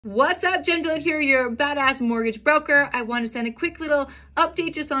What's up, Jen BILLAT here, your badass mortgage broker. I want to send a quick little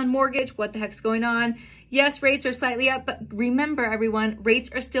update just on mortgage. What the heck's going on? Yes, rates are slightly up, but remember everyone, rates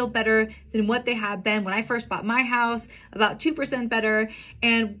are still better than what they have been when I first bought my house, about 2% better.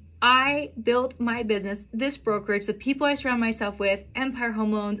 And I built my business, this brokerage, the people I surround myself with, Empire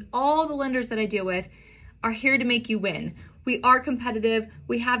Home Loans, all the lenders that I deal with are here to make you win. We are competitive,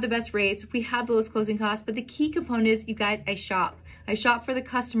 we have the best rates, we have the lowest closing costs, but the key component is, you guys, I shop. I shop for the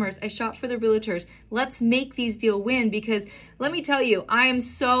customers, I shop for the realtors. Let's make these deals win, because let me tell you, I am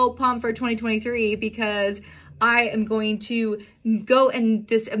so pumped for 2023 because I am going to go in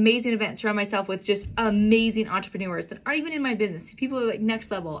this amazing event, surround myself with just amazing entrepreneurs that aren't even in my business. People are like next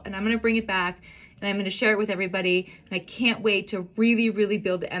level, and I'm gonna bring it back and I'm gonna share it with everybody. And I can't wait to really, really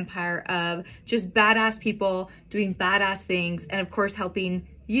build the empire of just badass people doing badass things, and of course, helping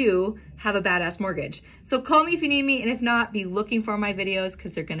you have a badass mortgage. So call me if you need me, and if not, be looking for my videos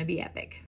because they're gonna be epic.